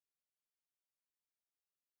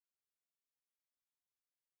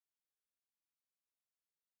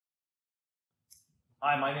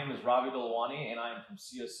Hi, my name is Ravi Dilawani and I am from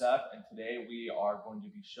CSF, and today we are going to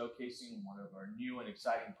be showcasing one of our new and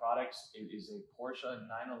exciting products. It is a Porsche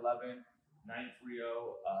 911 930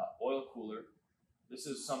 oil cooler. This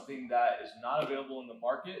is something that is not available in the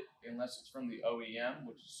market unless it's from the OEM,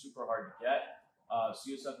 which is super hard to get.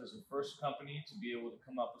 CSF is the first company to be able to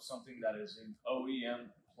come up with something that is an OEM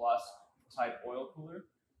plus type oil cooler.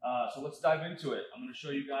 So let's dive into it. I'm going to show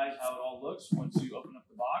you guys how it all looks once you open up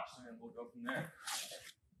the box, and we'll go from there.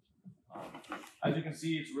 As you can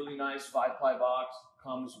see, it's really nice 5-ply box.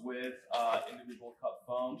 Comes with individual cup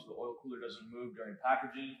foam, so the oil cooler doesn't move during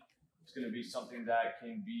packaging. It's going to be something that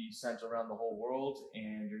can be sent around the whole world,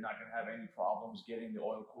 and you're not going to have any problems getting the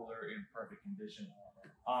oil cooler in perfect condition.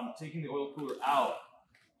 Taking the oil cooler out,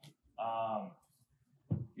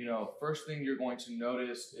 first thing you're going to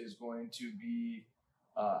notice is going to be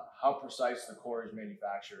how precise the core is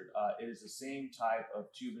manufactured. It is the same type of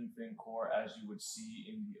tube and fin core as you would see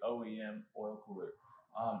in the OEM oil cooler.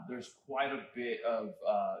 There's quite a bit of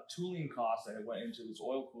tooling costs that went into this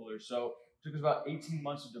oil cooler. So it took us about 18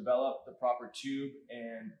 months to develop the proper tube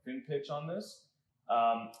and fin pitch on this.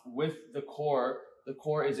 With the core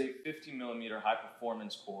is a 50mm high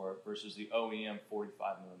performance core versus the OEM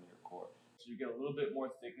 45mm core. So you get a little bit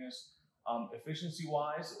more thickness.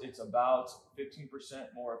 Efficiency-wise, it's about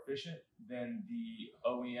 15% more efficient than the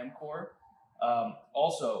OEM core.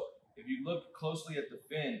 Also, if you look closely at the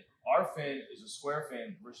fin, our fin is a square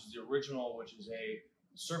fin versus the original, which is a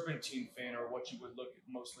serpentine fin, or what you would look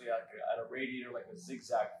mostly at a radiator, like a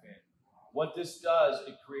zigzag fin. What this does,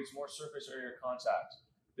 it creates more surface area contact.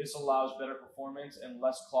 This allows better performance and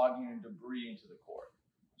less clogging and debris into the core.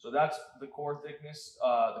 So that's the core thickness,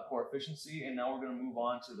 the core efficiency, and now we're going to move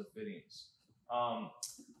on to the fittings.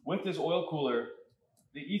 With this oil cooler,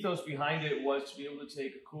 the ethos behind it was to be able to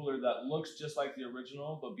take a cooler that looks just like the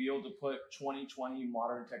original, but be able to put 2020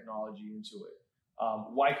 modern technology into it.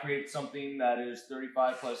 Why create something that is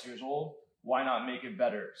 35 plus years old? Why not make it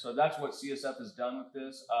better? So that's what CSF has done with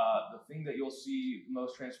this. The thing that you'll see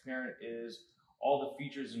most transparent is all the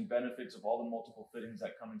features and benefits of all the multiple fittings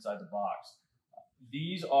that come inside the box.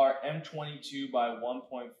 These are M22 by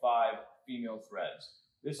 1.5 female threads.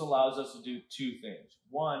 This allows us to do two things.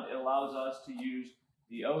 One, it allows us to use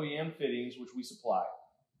the OEM fittings, which we supply.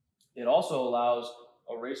 It also allows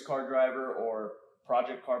a race car driver or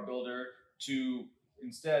project car builder to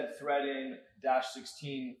instead thread in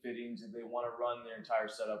 -16 fittings if they want to run their entire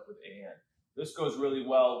setup with AN. This goes really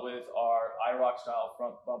well with our IROC style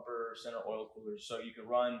front bumper center oil coolers. So you can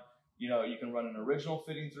run you can run an original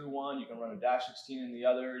fitting through one, you can run a -16 in the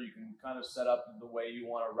other, you can kind of set up the way you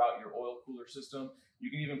want to route your oil cooler system. You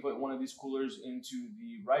can even put one of these coolers into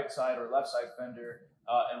the right side or left side fender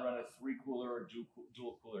and run a 3-cooler or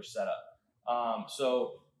dual cooler setup.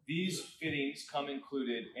 So these fittings come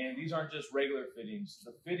included, and these aren't just regular fittings.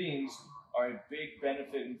 The fittings are a big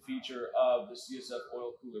benefit and feature of the CSF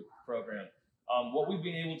oil cooler program. What we've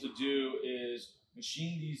been able to do is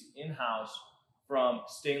machine these in-house from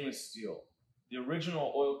stainless steel. The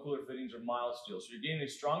original oil cooler fittings are mild steel, so you're getting a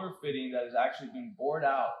stronger fitting that has actually been bored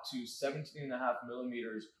out to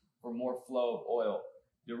 17.5mm for more flow of oil.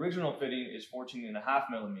 The original fitting is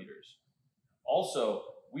 14.5mm.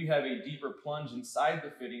 Also, we have a deeper plunge inside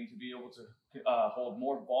the fitting to be able to hold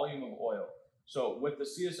more volume of oil. So with the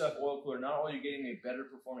CSF oil cooler, not only are you getting a better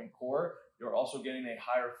performing core, you're also getting a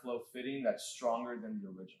higher flow fitting that's stronger than the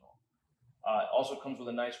original. It also comes with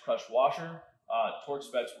a nice crushed washer.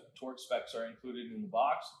 Torque specs are included in the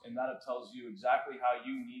box, and that tells you exactly how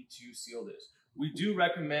you need to seal this. We do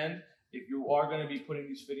recommend, if you are going to be putting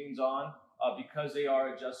these fittings on, because they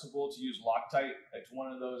are adjustable, to use Loctite. It's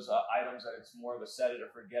one of those items that it's more of a set it or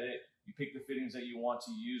forget it. You pick the fittings that you want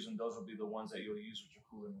to use, and those will be the ones that you'll use with your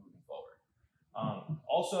cooler moving forward.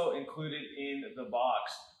 Also included in the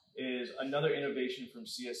box is another innovation from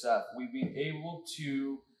CSF. We've been able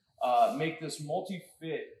to make this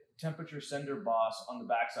multi-fit temperature sender boss on the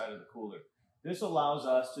backside of the cooler. This allows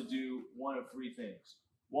us to do one of three things.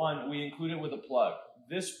 One, we include it with a plug.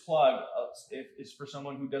 This plug is for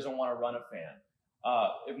someone who doesn't want to run a fan.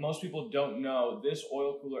 If most people don't know, this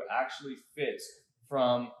oil cooler actually fits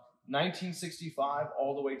from 1965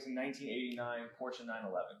 all the way to 1989 Porsche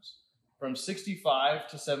 911s. From 65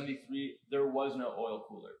 to 73, there was no oil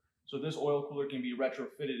cooler. So this oil cooler can be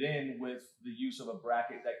retrofitted in with the use of a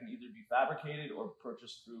bracket that can either be fabricated or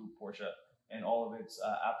purchased through Porsche and all of its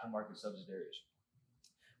aftermarket subsidiaries.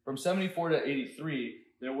 From 74 to 83,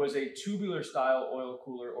 there was a tubular style oil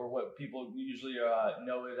cooler, or what people usually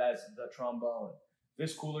know it as the trombone.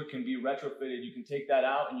 This cooler can be retrofitted. You can take that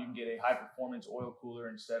out and you can get a high performance oil cooler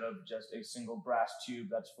instead of just a single brass tube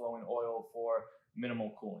that's flowing oil for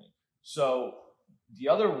minimal cooling. So the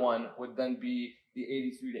other one would then be the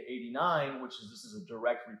 83 to 89, which is this is a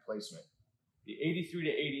direct replacement. The 83 to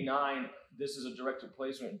 89, this is a direct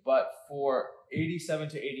replacement, but for 87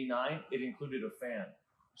 to 89, it included a fan.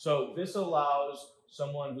 So this allows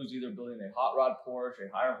someone who's either building a hot rod Porsche,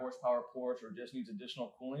 a higher horsepower Porsche, or just needs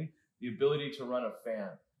additional cooling, the ability to run a fan.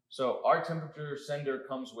 So our temperature sender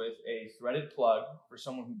comes with a threaded plug for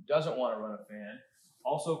someone who doesn't want to run a fan.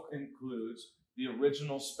 Also includes the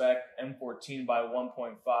original spec M14 by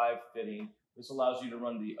 1.5 fitting. This allows you to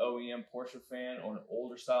run the OEM Porsche fan or an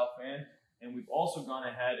older style fan. And we've also gone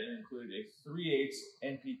ahead and included a 3/8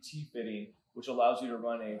 NPT fitting, which allows you to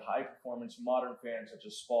run a high performance modern fan such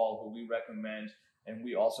as SPAL, who we recommend. And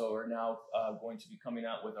we also are now going to be coming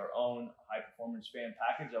out with our own high performance fan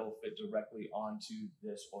package that will fit directly onto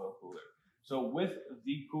this oil cooler. So with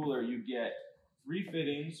the cooler, you get 3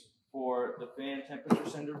 fittings for the fan temperature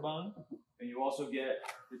sender bung, and you also get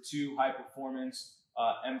the 2 high performance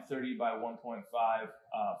M30 by 1.5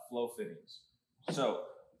 flow fittings. So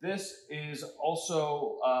this is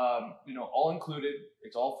also, all included.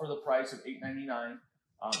 It's all for the price of $899.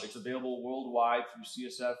 It's available worldwide through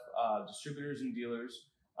CSF distributors and dealers.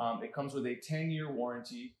 It comes with a 10-year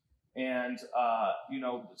warranty. And,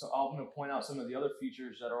 so I'm going to point out some of the other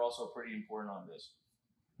features that are also pretty important on this.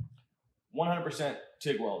 100%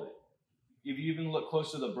 TIG welded. If you even look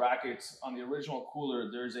close to the brackets on the original cooler,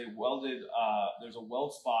 there's a welded, there's a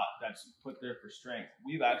weld spot that's put there for strength.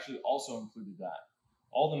 We've actually also included that.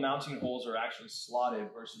 All the mounting holes are actually slotted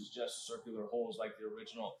versus just circular holes like the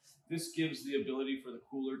original. This gives the ability for the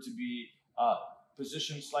cooler to be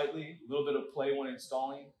positioned slightly, a little bit of play when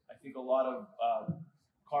installing. I think a lot of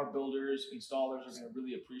car builders, installers are going to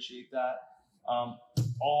really appreciate that.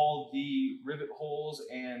 All the rivet holes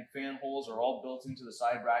and fan holes are all built into the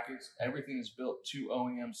side brackets. Everything is built to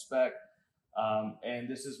OEM spec. And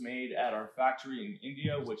this is made at our factory in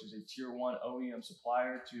India, which is a tier 1 OEM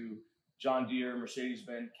supplier to John Deere,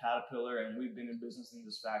 Mercedes-Benz, Caterpillar, and we've been in business in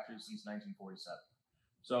this factory since 1947.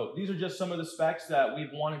 So these are just some of the specs that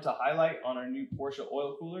we've wanted to highlight on our new Porsche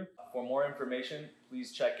oil cooler. For more information,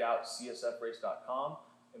 please check out csfrace.com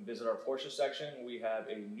and visit our Porsche section. We have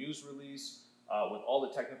a news release with all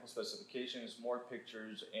the technical specifications, more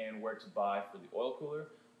pictures, and where to buy for the oil cooler.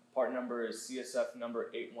 Part number is CSF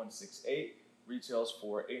number 8168, retails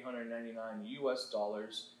for $899 US,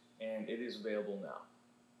 and it is available now.